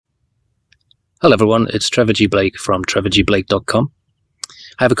Hello, everyone. It's Trevor G. Blake from trevorgblake.com.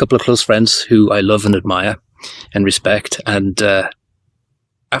 I have a couple of close friends who I love and admire and respect. And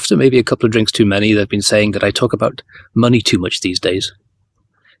after maybe a couple of drinks too many, they've been saying that I talk about money too much these days.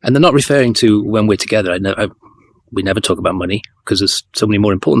 And they're not referring to when we're together. We never talk about money because there's so many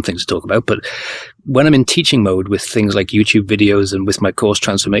more important things to talk about. But when I'm in teaching mode with things like YouTube videos and with my course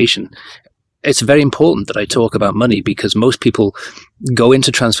transformation, it's very important that I talk about money because most people go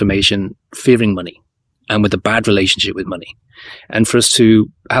into transformation fearing money and with a bad relationship with money. And for us to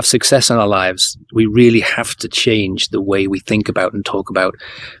have success in our lives, we really have to change the way we think about and talk about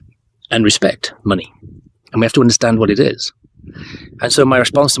and respect money. And we have to understand what it is. And so my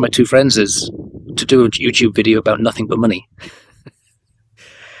response to my two friends is to do a YouTube video about nothing but money.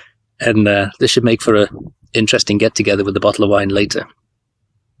 And this should make for an interesting get-together with a bottle of wine later.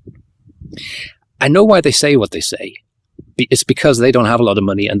 I know why they say what they say. It's because they don't have a lot of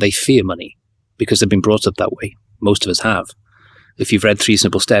money and they fear money because they've been brought up that way. Most of us have. If you've read 3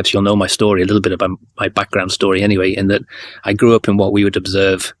 Simple Steps, you'll know my story, a little bit about my background story anyway, in that I grew up in what we would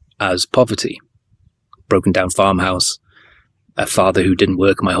observe as poverty. Broken down farmhouse, a father who didn't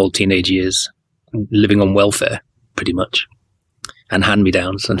work my whole teenage years, living on welfare, pretty much, and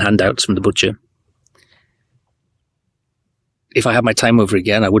hand-me-downs and handouts from the butcher. If I had my time over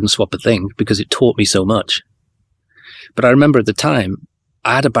again, I wouldn't swap a thing because it taught me so much. But I remember at the time,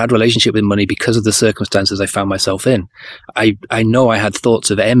 I had a bad relationship with money because of the circumstances I found myself in. I know I had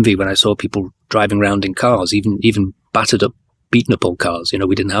thoughts of envy when I saw people driving around in cars, even battered up, beaten up old cars.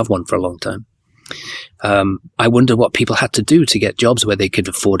 We didn't have one for a long time. I wonder what people had to do to get jobs where they could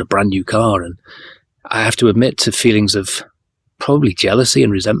afford a brand new car. And I have to admit to feelings of probably jealousy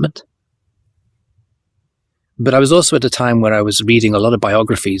and resentment. But I was also at a time where I was reading a lot of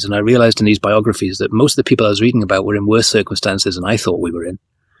biographies, and I realized in these biographies that most of the people I was reading about were in worse circumstances than I thought we were in.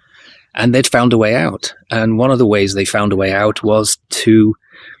 And they'd found a way out. And one of the ways they found a way out was to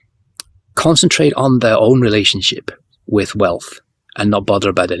concentrate on their own relationship with wealth and not bother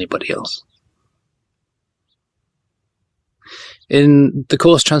about anybody else. In the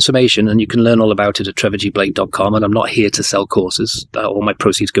course Transformation, and you can learn all about it at trevorgblake.com, and I'm not here to sell courses. All my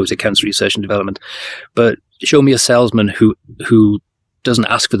proceeds go to cancer research and development. But show me a salesman who doesn't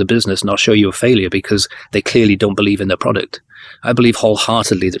ask for the business, and I'll show you a failure because they clearly don't believe in their product. I believe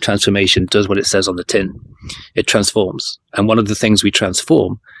wholeheartedly that transformation does what it says on the tin. It transforms. And one of the things we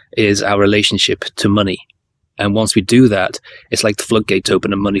transform is our relationship to money. And once we do that, it's like the floodgates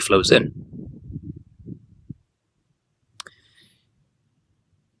open and money flows in.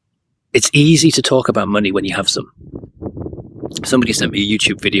 It's easy to talk about money when you have some. Somebody sent me a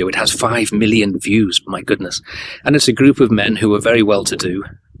YouTube video. It has 5 million views, my goodness. And it's a group of men who are very well-to-do.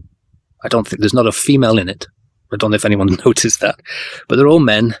 I don't think there's not a female in it. I don't know if anyone noticed that. But they're all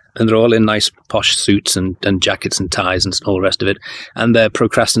men, and they're all in nice posh suits and jackets and ties and all the rest of it. And they're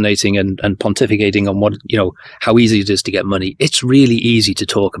procrastinating and pontificating on how easy it is to get money. It's really easy to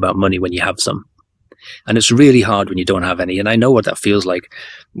talk about money when you have some. And it's really hard when you don't have any. And I know what that feels like.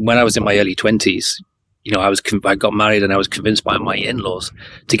 When I was in my early 20s, I got married and I was convinced by my in-laws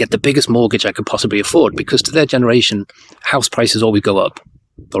to get the biggest mortgage I could possibly afford because to their generation, house prices always go up.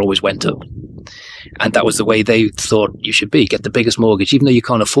 They always went up. And that was the way they thought you should be. Get the biggest mortgage, even though you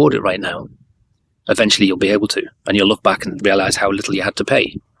can't afford it right now. Eventually you'll be able to. And you'll look back and realize how little you had to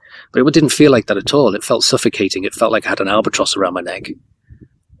pay. But it didn't feel like that at all. It felt suffocating. It felt like I had an albatross around my neck.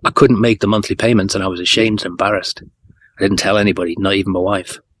 I couldn't make the monthly payments and I was ashamed and embarrassed. I didn't tell anybody, not even my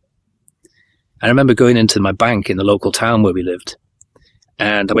wife. I remember going into my bank in the local town where we lived,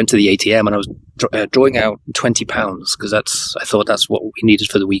 and I went to the ATM and I was drawing out £20 because I thought that's what we needed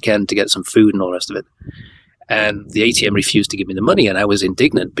for the weekend to get some food and all the rest of it. And the ATM refused to give me the money, and I was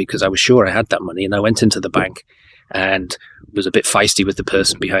indignant because I was sure I had that money. And I went into the bank and was a bit feisty with the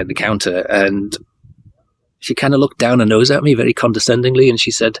person behind the counter, and she kind of looked down her nose at me very condescendingly, and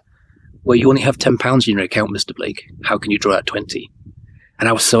she said, "Well, you only have £10 in your account, Mr. Blake. How can you draw out 20?" And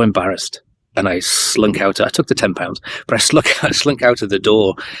I was so embarrassed. And I slunk out. I took the £10, but I slunk out of the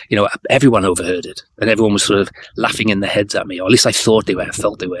door. Everyone overheard it, and everyone was sort of laughing in their heads at me, or at least I thought they were. I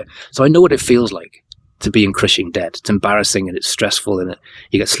felt they were. So I know what it feels like to be in crushing debt. It's embarrassing and it's stressful, and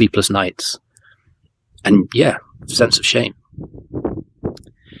you get sleepless nights, and sense of shame.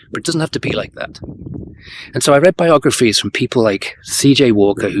 But it doesn't have to be like that. And so I read biographies from people like C.J.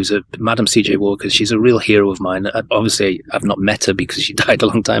 Walker, Madam C.J. Walker. She's a real hero of mine. Obviously, I've not met her because she died a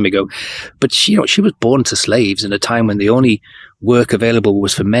long time ago. But she was born to slaves in a time when the only work available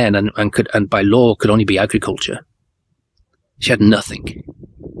was for men and by law could only be agriculture. She had nothing.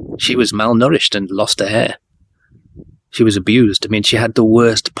 She was malnourished and lost her hair. She was abused. I mean, she had the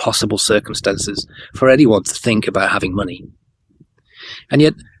worst possible circumstances for anyone to think about having money. And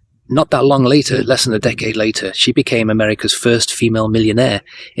yet, not that long later, less than a decade later, she became America's first female millionaire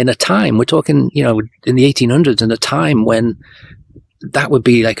in a time, we're talking, in the 1800s, in a time when that would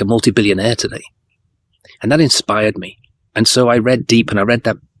be like a multi-billionaire today. And that inspired me. And so I read deep, and I read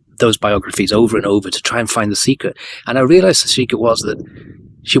those biographies over and over to try and find the secret. And I realized the secret was that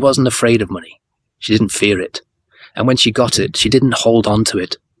she wasn't afraid of money. She didn't fear it. And when she got it, she didn't hold on to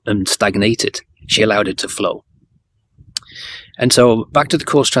it and stagnate it. She allowed it to flow. And so back to the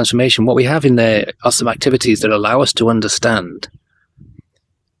course transformation, what we have in there are some activities that allow us to understand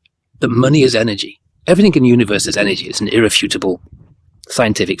that money is energy. Everything in the universe is energy. It's an irrefutable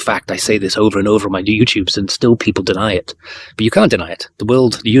scientific fact. I say this over and over on my YouTubes, and still people deny it. But you can't deny it. The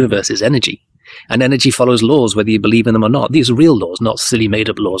world, the universe is energy. And energy follows laws, whether you believe in them or not. These are real laws, not silly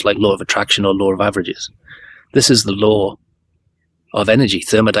made-up laws like law of attraction or law of averages. This is the law of energy,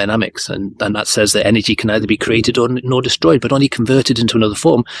 thermodynamics, and that says that energy can neither be created nor destroyed, but only converted into another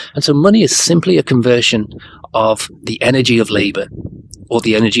form. And so money is simply a conversion of the energy of labor, or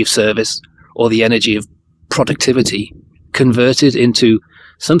the energy of service, or the energy of productivity, converted into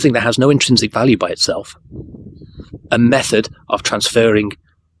something that has no intrinsic value by itself. A method of transferring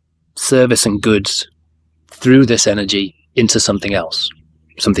service and goods through this energy into something else,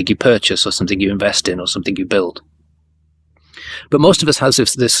 something you purchase, or something you invest in, or something you build. But most of us has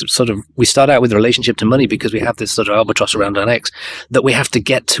this sort of, we start out with a relationship to money because we have this sort of albatross around our necks that we have to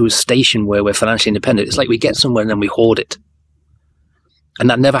get to a station where we're financially independent. It's like we get somewhere and then we hoard it. And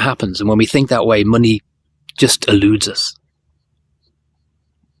that never happens. And when we think that way, money just eludes us.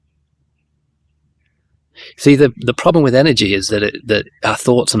 See, the problem with energy is that our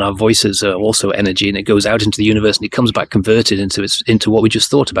thoughts and our voices are also energy, and it goes out into the universe and it comes back converted into what we just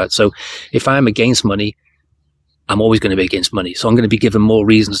thought about. So if I'm against money, I'm always going to be against money. So I'm going to be given more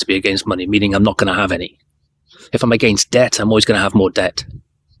reasons to be against money, meaning I'm not going to have any. If I'm against debt, I'm always going to have more debt.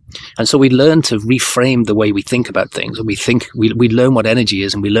 And so we learn to reframe the way we think about things. And we learn what energy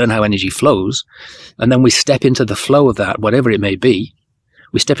is, and we learn how energy flows. And then we step into the flow of that, whatever it may be.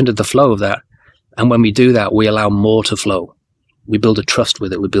 We step into the flow of that. And when we do that, we allow more to flow. We build a trust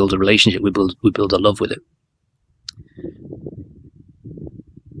with it. We build a relationship. We build a love with it.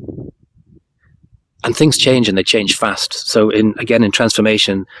 And things change, and they change fast. So in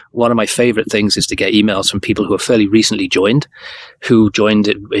transformation, one of my favorite things is to get emails from people who have fairly recently joined, who joined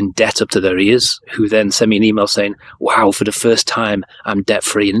in debt up to their ears, who then send me an email saying, wow, for the first time, I'm debt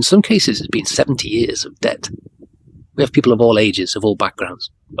free. And in some cases, it's been 70 years of debt. We have people of all ages, of all backgrounds,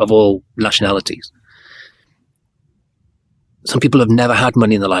 of all nationalities. Some people have never had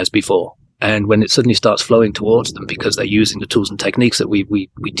money in their lives before. And when it suddenly starts flowing towards them because they're using the tools and techniques that we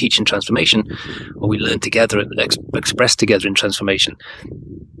teach in transformation, or we learn together and express together in transformation,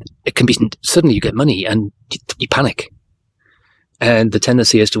 it can be suddenly you get money and you panic. And the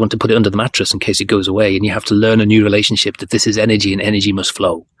tendency is to want to put it under the mattress in case it goes away. And you have to learn a new relationship that this is energy and energy must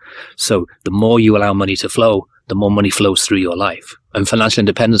flow. So the more you allow money to flow, the more money flows through your life. And financial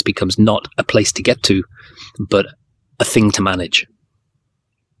independence becomes not a place to get to, but a thing to manage.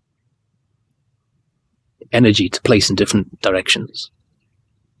 Energy to place in different directions.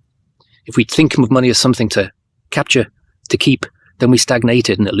 If we think of money as something to capture, to keep, then we stagnate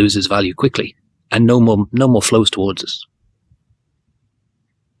it and it loses value quickly, and no more flows towards us.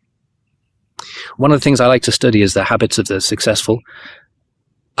 One of the things I like to study is the habits of the successful,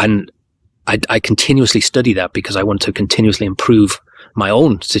 and I continuously study that because I want to continuously improve my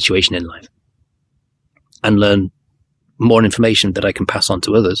own situation in life and learn more information that I can pass on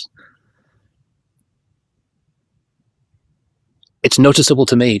to others. It's noticeable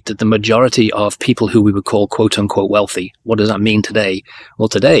to me that the majority of people who we would call quote unquote wealthy, what does that mean today? Well,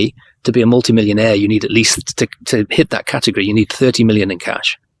 today, to be a multimillionaire, you need at least, to hit that category, you need 30 million in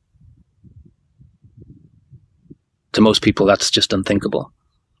cash. To most people, that's just unthinkable.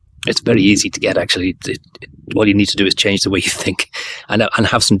 It's very easy to get, actually. All you need to do is change the way you think and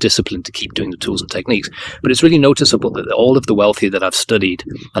have some discipline to keep doing the tools and techniques. But it's really noticeable that all of the wealthy that I've studied,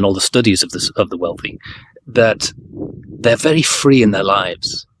 and all the studies of the wealthy, that they're very free in their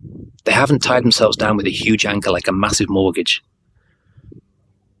lives. They haven't tied themselves down with a huge anchor like a massive mortgage.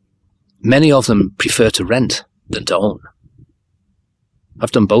 Many of them prefer to rent than to own.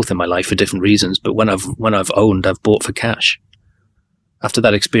 I've done both in my life for different reasons, but when I've owned, I've bought for cash. After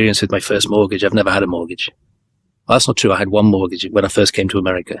that experience with my first mortgage, I've never had a mortgage. Well, that's not true. I had one mortgage when I first came to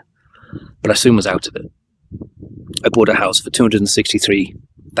America, but I soon was out of it. I bought a house for $263,000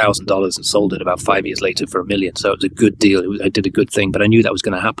 and sold it about 5 years later for $1 million. So it was a good deal. I did a good thing, but I knew that was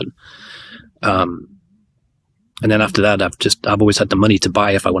going to happen. And then after that, I've always had the money to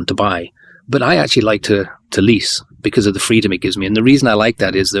buy if I want to buy. But I actually like to lease because of the freedom it gives me. And the reason I like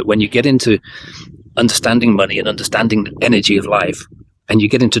that is that when you get into understanding money and understanding the energy of life, and you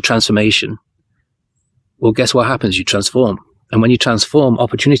get into transformation, well, guess what happens? You transform. And when you transform,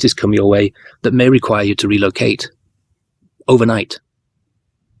 opportunities come your way that may require you to relocate overnight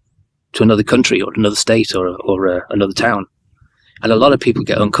to another country or another state or another town. And a lot of people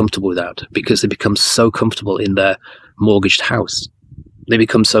get uncomfortable with that because they become so comfortable in their mortgaged house. They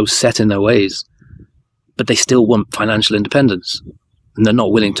become so set in their ways, but they still want financial independence. And they're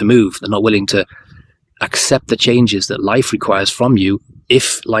not willing to move. They're not willing to accept the changes that life requires from you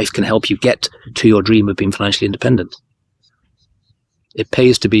if life can help you get to your dream of being financially independent. It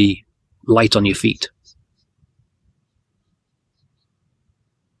pays to be light on your feet.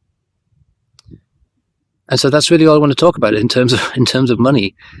 And so that's really all I want to talk about in terms of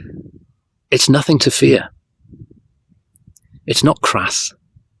money. It's nothing to fear. It's not crass.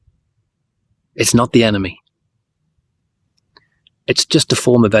 It's not the enemy. It's just a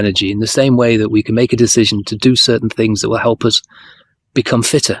form of energy in the same way that we can make a decision to do certain things that will help us become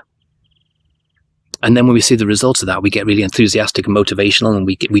fitter. And then when we see the results of that, we get really enthusiastic and motivational, and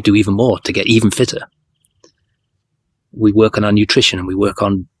we do even more to get even fitter. We work on our nutrition and we work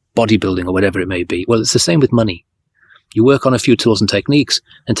on bodybuilding or whatever it may be. Well, it's the same with money. You work on a few tools and techniques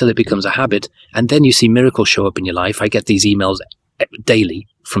until it becomes a habit, and then you see miracles show up in your life. I get these emails daily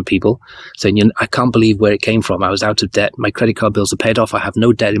from people saying, I can't believe where it came from. I was out of debt. My credit card bills are paid off. I have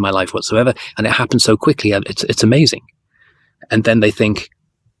no debt in my life whatsoever. And it happened so quickly. It's amazing. And then they think,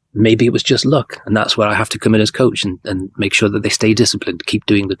 maybe it was just luck. And that's where I have to come in as coach and make sure that they stay disciplined, keep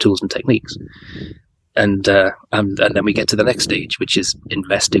doing the tools and techniques. And then we get to the next stage, which is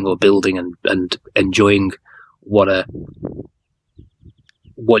investing or building and enjoying what a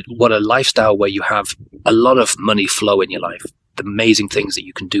lifestyle where you have a lot of money flow in your life. The amazing things that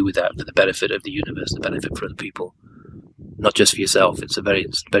you can do with that for the benefit of the universe, the benefit for other people, not just for yourself. It's a very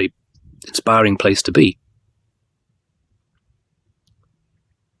inspiring place to be.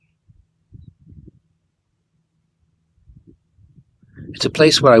 It's a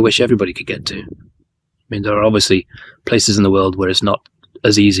place where I wish everybody could get to. I mean, there are obviously places in the world where it's not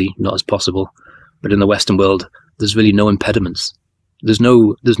as easy, not as possible, but in the Western world, there's really no impediments. There's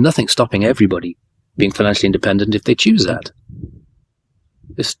nothing stopping everybody being financially independent if they choose that.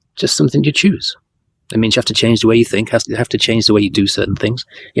 It's just something you choose. It means you have to change the way you think, you have to change the way you do certain things,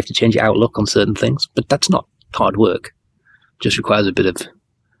 you have to change your outlook on certain things, but that's not hard work. It just requires a bit of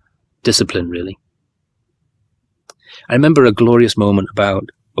discipline, really. I remember a glorious moment about,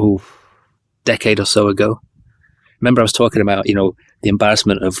 decade or so ago. Remember I was talking about, the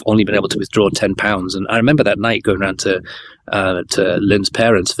embarrassment of only being able to withdraw £10. And I remember that night going around to Lynn's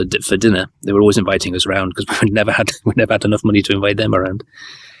parents for dinner. They were always inviting us around because we never had enough money to invite them around.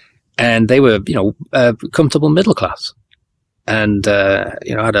 And they were, comfortable middle class. And, I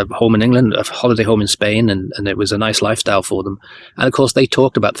had a home in England, a holiday home in Spain, and it was a nice lifestyle for them. And of course, they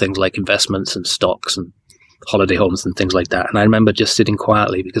talked about things like investments and stocks and holiday homes and things like that. And I remember just sitting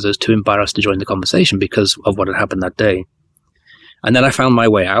quietly because I was too embarrassed to join the conversation because of what had happened that day. And then I found my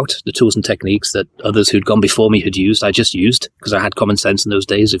way out, the tools and techniques that others who'd gone before me had used. I just used because I had common sense in those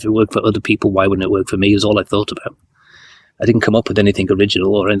days. If it worked for other people, why wouldn't it work for me is all I thought about. I didn't come up with anything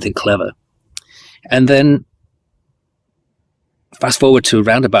original or anything clever. And then fast forward to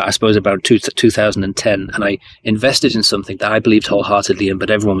around about 2010, and I invested in something that I believed wholeheartedly in,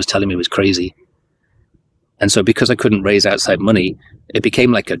 but everyone was telling me was crazy. And so because I couldn't raise outside money, it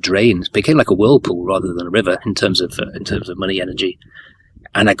became like a drain. It became like a whirlpool rather than a river in terms of money energy.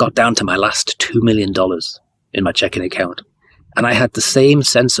 And I got down to my last $2 million in my checking account. And I had the same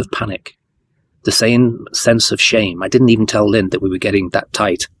sense of panic, the same sense of shame. I didn't even tell Lynn that we were getting that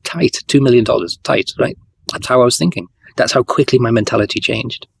tight, $2 million, tight, right? That's how I was thinking. That's how quickly my mentality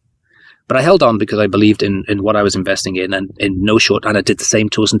changed. But I held on because I believed in what I was investing in, and and I did the same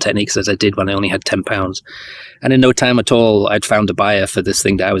tools and techniques as I did when I only had £10. And in no time at all, I'd found a buyer for this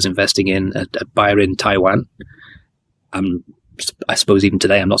thing that I was investing in, a buyer in Taiwan. I suppose even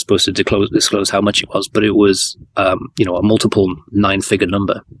today I'm not supposed to disclose how much it was, but it was, a multiple 9-figure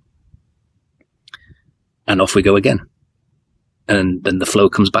number. And off we go again. And then the flow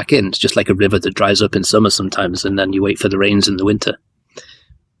comes back in. It's just like a river that dries up in summer sometimes, and then you wait for the rains in the winter.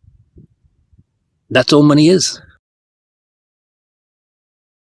 That's all money is.